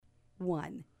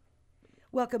1.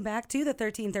 Welcome back to the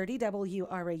 1330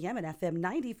 WRAM and FM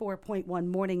 94.1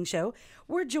 Morning Show.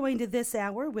 We're joined this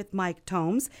hour with Mike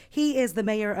Tomes. He is the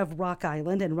mayor of Rock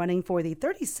Island and running for the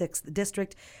 36th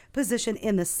District position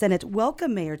in the Senate.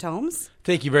 Welcome, Mayor Tomes.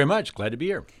 Thank you very much. Glad to be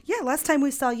here. Yeah, last time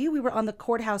we saw you, we were on the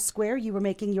Courthouse Square. You were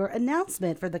making your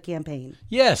announcement for the campaign.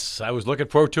 Yes, I was looking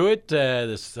forward to it,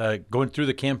 going through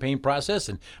the campaign process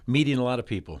and meeting a lot of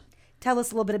people. Tell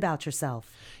us a little bit about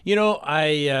yourself. You know,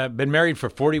 I've been married for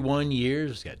 41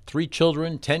 years, got 3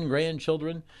 children, 10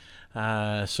 grandchildren,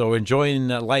 so enjoying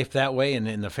life that way and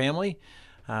in the family.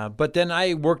 But then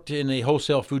I worked in a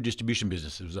wholesale food distribution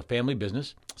business. It was a family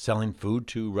business, selling food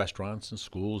to restaurants and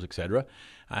schools, etc.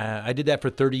 I did that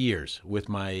for 30 years.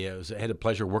 I had the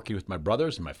pleasure of working with my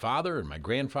brothers and my father and my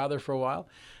grandfather for a while.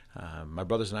 My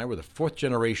brothers and I were the 4th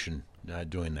generation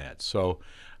doing that. So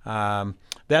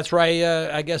that's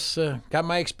where I guess got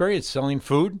my experience selling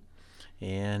food.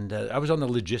 And I was on the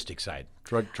logistics side,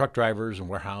 truck drivers and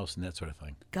warehouse and that sort of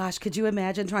thing. Gosh, could you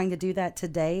imagine trying to do that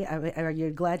today? Are you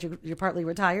glad you're partly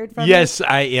retired from Yes, it?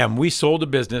 I am. We sold a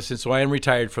business, and so I am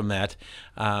retired from that.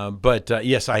 But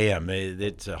yes, I am.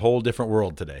 It's a whole different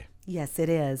world today. Yes, it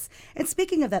is. And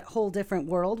speaking of that whole different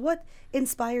world, what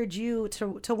inspired you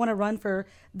to want to run for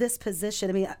this position?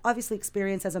 I mean, obviously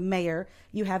experience as a mayor,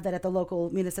 you have that at the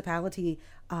local municipality,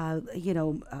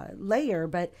 layer,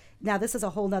 but now this is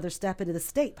a whole nother step into the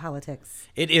state politics.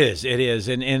 It is.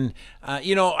 And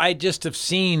I just have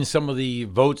seen some of the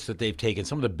votes that they've taken,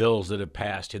 some of the bills that have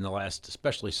passed in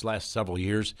especially last several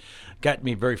years, got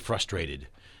me very frustrated.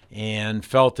 And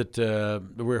felt that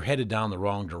we're headed down the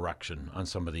wrong direction on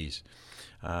some of these,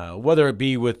 whether it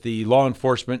be with the law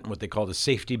enforcement, what they call the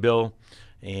safety bill,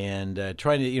 and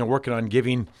trying to, working on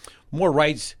giving more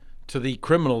rights to the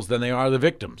criminals than they are the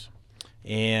victims.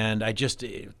 And I just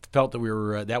felt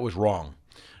that that was wrong.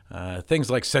 Things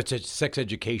like sex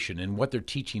education and what they're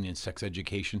teaching in sex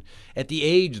education at the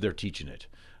age they're teaching it.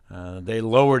 They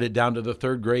lowered it down to the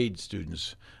 3rd grade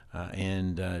students.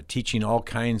 And teaching all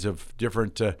kinds of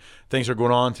different things that are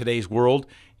going on in today's world.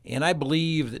 And I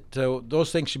believe that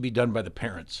those things should be done by the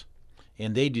parents,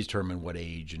 and they determine what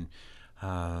age, and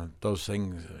those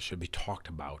things should be talked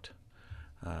about.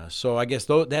 So I guess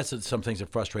that's some things that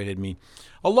frustrated me,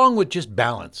 along with just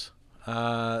balance.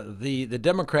 The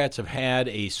Democrats have had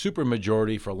a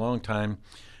supermajority for a long time.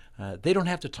 They don't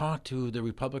have to talk to the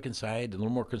Republican side, the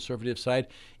little more conservative side,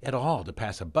 at all to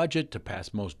pass a budget, to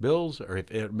pass most bills, or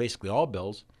basically all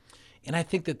bills. And I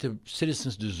think that the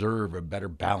citizens deserve a better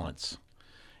balance.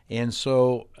 And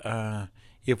so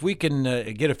if we can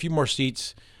get a few more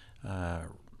seats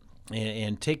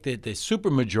and take the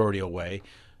supermajority away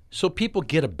so people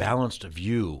get a balanced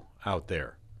view out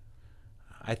there,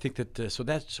 I think that so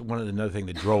that's another thing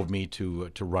that drove me to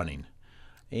running.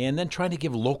 And then trying to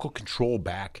give local control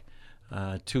back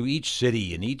to each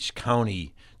city and each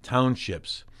county,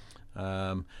 townships.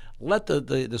 Let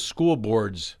the school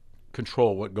boards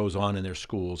control what goes on in their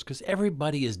schools, because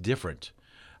everybody is different.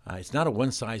 It's not a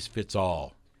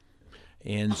one-size-fits-all.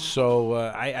 And so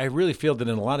I really feel that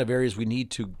in a lot of areas we need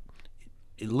to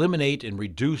eliminate and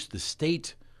reduce the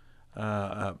state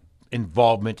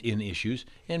involvement in issues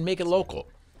and make it local.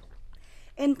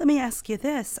 And let me ask you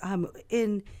this.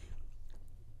 In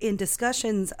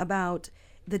discussions about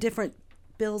the different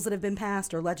bills that have been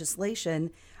passed or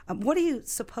legislation, what do you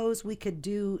suppose we could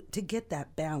do to get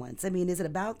that balance? I mean, is it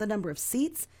about the number of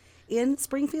seats in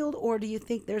Springfield, or do you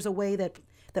think there's a way that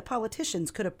politicians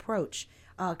could approach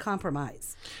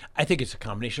compromise? I think it's a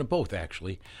combination of both,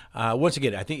 actually. Once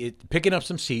again, I think picking up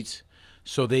some seats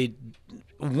so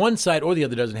one side or the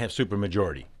other doesn't have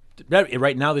supermajority.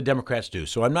 Right now, the Democrats do.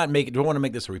 So don't want to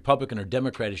make this a Republican or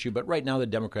Democrat issue, but right now the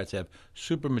Democrats have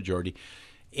supermajority,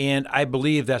 and I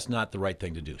believe that's not the right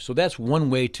thing to do. So that's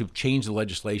one way to change the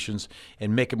legislations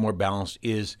and make it more balanced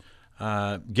is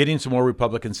getting some more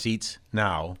Republican seats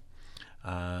now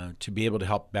to be able to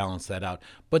help balance that out.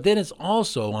 But then it's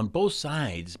also on both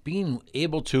sides being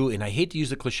able to, and I hate to use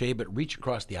the cliche, but reach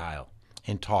across the aisle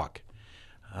and talk.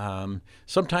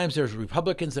 Sometimes there's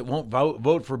Republicans that won't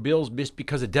vote for bills just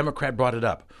because a Democrat brought it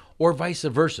up, or vice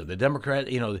versa.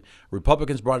 The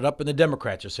Republicans brought it up and the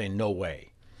Democrats are saying no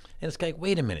way. And it's like,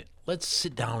 wait a minute, let's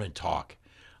sit down and talk.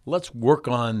 Let's work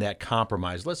on that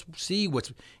compromise. Let's see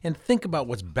and think about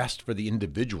what's best for the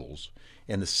individuals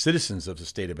and the citizens of the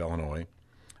state of Illinois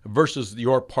versus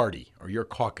your party or your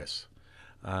caucus.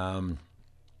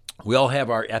 We all have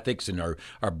our ethics and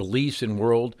our beliefs in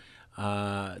world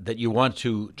that you want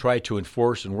to try to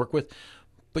enforce and work with,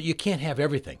 but you can't have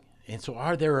everything. And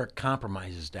so there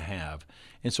compromises to have.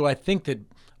 And so I think that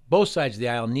both sides of the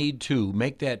aisle need to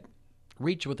make that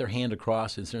reach with their hand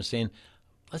across and start saying,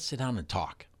 let's sit down and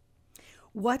talk.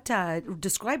 What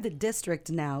describe the district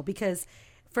now? Because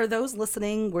for those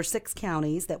listening, we're 6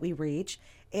 counties that we reach,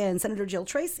 and Senator Jill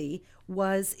Tracy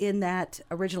was in that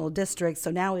original district,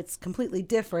 so now it's completely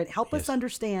different. Help us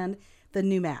understand the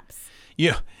new maps.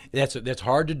 Yeah, that's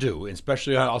hard to do,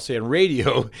 especially I'll say on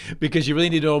radio, because you really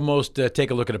need to almost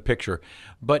take a look at a picture.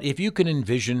 But if you can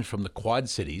envision from the Quad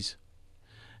Cities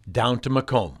down to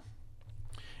Macomb,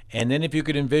 and then if you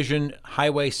could envision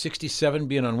Highway 67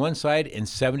 being on one side and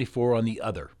 74 on the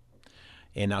other.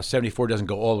 And now 74 doesn't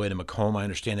go all the way to Macomb, I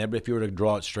understand that, but if you were to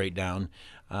draw it straight down,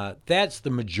 that's the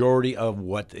majority of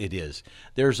what it is.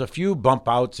 There's a few bump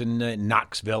outs in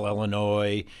Knoxville,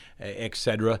 Illinois, et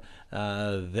cetera,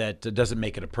 that doesn't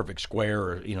make it a perfect square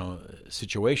or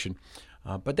situation.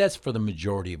 But that's for the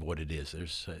majority of what it is.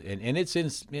 There's and it's in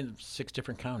 6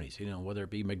 different counties, whether it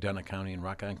be McDonough County and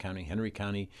Rock Island County, Henry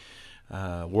County,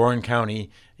 Warren County,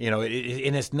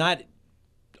 and it's not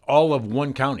all of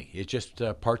one county. It's just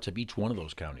parts of each one of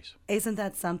those counties. Isn't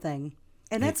that something?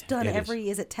 And that's done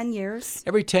is it 10 years?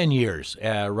 Every 10 years,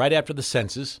 right after the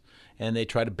census, and they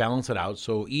try to balance it out.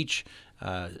 So each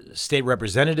state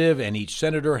representative and each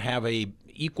senator have a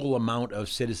equal amount of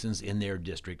citizens in their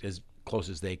district, as close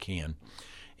as they can.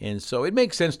 And so it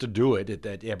makes sense to do it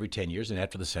at every 10 years and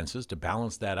after the census to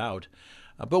balance that out.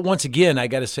 But once again, I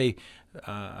got to say,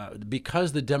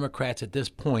 because the Democrats at this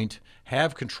point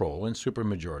have control and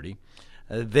supermajority,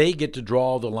 they get to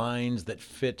draw the lines that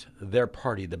fit their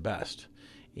party the best.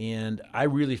 And I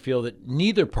really feel that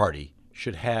neither party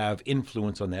should have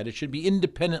influence on that. It should be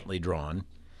independently drawn.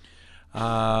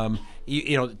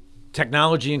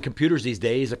 Technology and computers these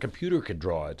days, a computer could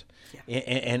draw it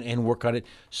and work on it.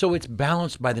 So it's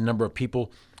balanced by the number of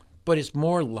people. But it's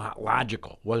more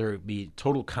logical, whether it be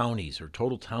total counties or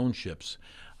total townships,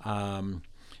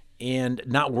 and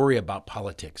not worry about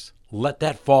politics. Let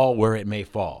that fall where it may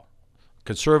fall,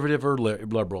 conservative or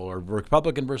liberal, or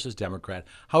Republican versus Democrat,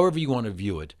 however you want to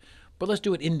view it. But let's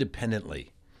do it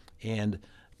independently, and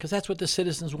because that's what the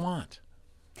citizens want.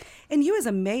 And you as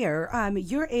a mayor,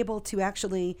 you're able to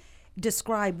actually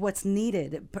describe what's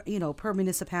needed, per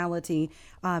municipality.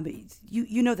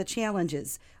 You know the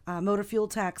challenges. Motor fuel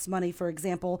tax money, for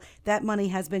example, that money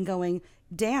has been going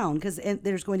down because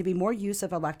there's going to be more use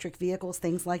of electric vehicles,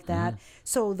 things like that. Mm-hmm.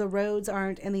 So the roads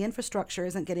aren't, and the infrastructure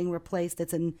isn't getting replaced.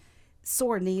 It's in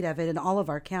sore need of it in all of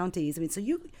our counties. I mean, so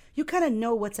you kind of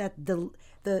know what's at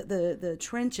the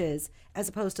trenches as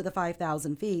opposed to the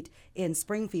 5,000 feet in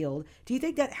Springfield. Do you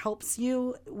think that helps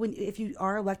you if you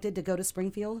are elected to go to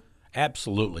Springfield?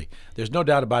 Absolutely. There's no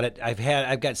doubt about it.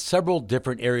 I've got several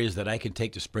different areas that I can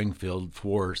take to Springfield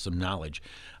for some knowledge.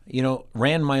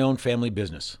 Ran my own family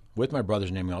business with my brothers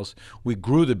and everything else. We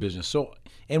grew the business.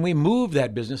 And we moved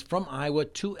that business from Iowa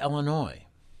to Illinois.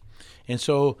 And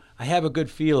so I have a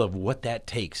good feel of what that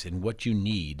takes and what you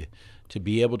need to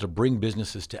be able to bring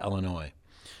businesses to Illinois.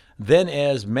 Then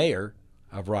as mayor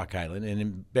of Rock Island,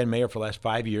 and been mayor for the last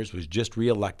 5 years, was just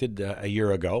reelected a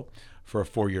year ago for a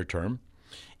 4-year term.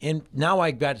 And now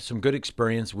I got some good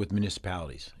experience with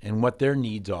municipalities and what their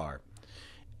needs are.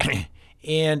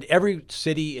 And every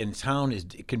city and town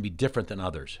can be different than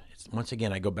others. Once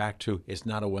again, I go back to it's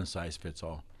not a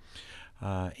one-size-fits-all.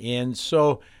 And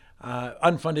so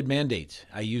unfunded mandates,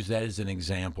 I use that as an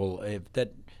example,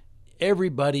 that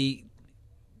everybody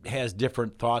has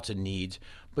different thoughts and needs,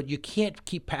 but you can't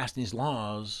keep passing these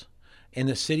laws and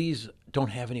the cities don't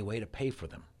have any way to pay for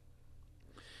them.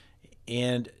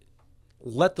 And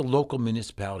let the local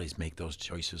municipalities make those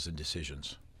choices and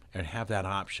decisions and have that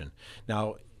option.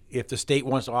 Now, if the state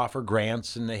wants to offer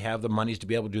grants and they have the monies to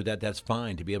be able to do that, that's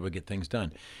fine, to be able to get things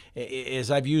done.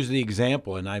 As I've used the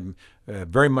example, and I'm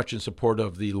very much in support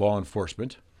of the law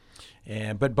enforcement,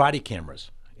 but body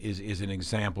cameras is an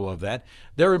example of that.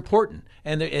 They're important,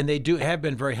 and they have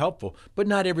been very helpful, but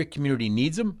not every community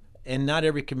needs them, and not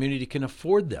every community can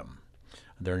afford them.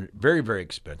 They're very, very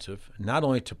expensive, not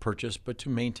only to purchase, but to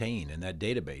maintain in that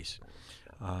database.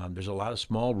 There's a lot of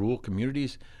small rural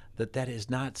communities that is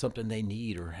not something they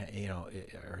need or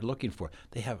are looking for.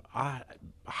 They have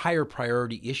higher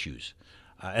priority issues.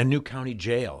 A new county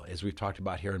jail, as we've talked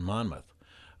about here in Monmouth,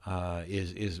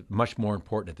 is much more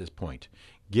important at this point.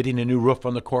 Getting a new roof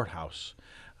on the courthouse.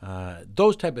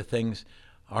 Those type of things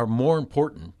are more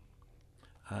important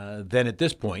than at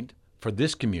this point for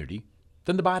this community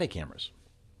than the body cameras.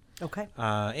 Okay.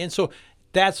 And so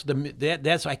that's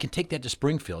I can take that to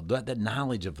Springfield, that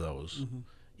knowledge of those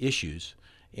issues,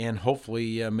 and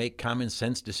hopefully make common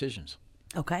sense decisions.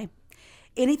 Okay.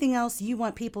 Anything else you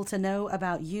want people to know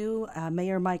about you,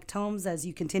 Mayor Mike Tomes, as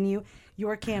you continue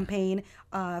your campaign,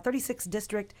 36th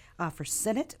District for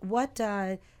Senate? What,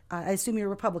 I assume you're a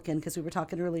Republican because we were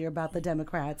talking earlier about the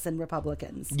Democrats and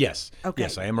Republicans. Yes. Okay.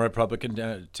 Yes, I am a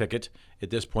Republican ticket at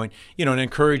this point. And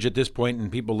encourage at this point,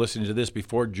 and people listening to this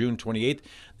before June 28th,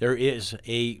 there is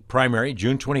a primary,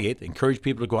 June 28th. Encourage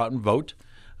people to go out and vote.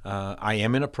 I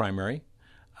am in a primary.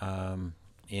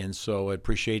 And so I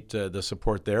appreciate the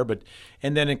support there.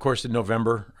 And then, of course, in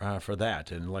November for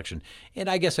that, an election. And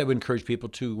I guess I would encourage people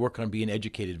to work on being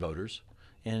educated voters.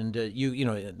 And the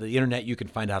internet, you can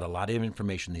find out a lot of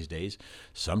information these days,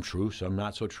 some true, some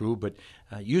not so true, but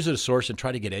use it as a source and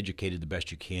try to get educated the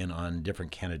best you can on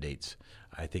different candidates.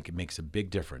 I think it makes a big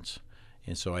difference.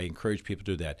 And so I encourage people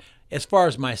to do that. As far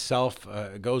as myself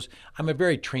goes, I'm a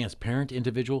very transparent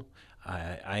individual.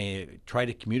 I try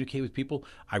to communicate with people.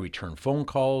 I return phone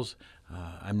calls.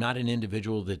 I'm not an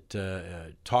individual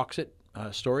that talks it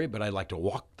story, but I like to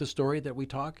walk the story that we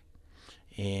talk.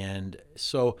 And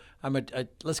so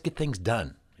let's get things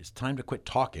done. It's time to quit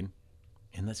talking,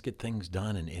 and let's get things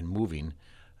done and moving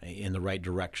in the right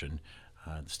direction.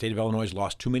 The state of Illinois has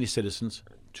lost too many citizens,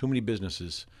 too many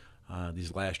businesses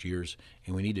these last years,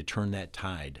 and we need to turn that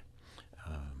tide.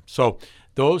 So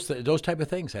those type of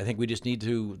things, I think we just need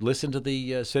to listen to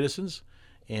the citizens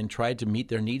and try to meet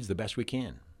their needs the best we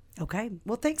can. Okay.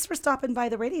 Well, thanks for stopping by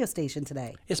the radio station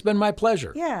today. It's been my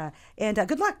pleasure. Yeah. And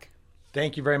good luck.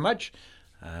 Thank you very much.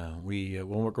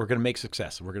 We're going to make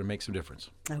success. We're going to make some difference.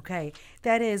 Okay.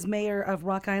 That is Mayor of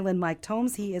Rock Island, Mike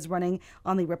Tomes. He is running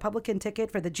on the Republican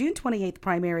ticket for the June 28th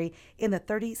primary in the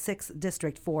 36th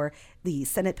District for the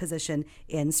Senate position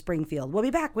in Springfield. We'll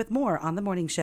be back with more on The Morning Show.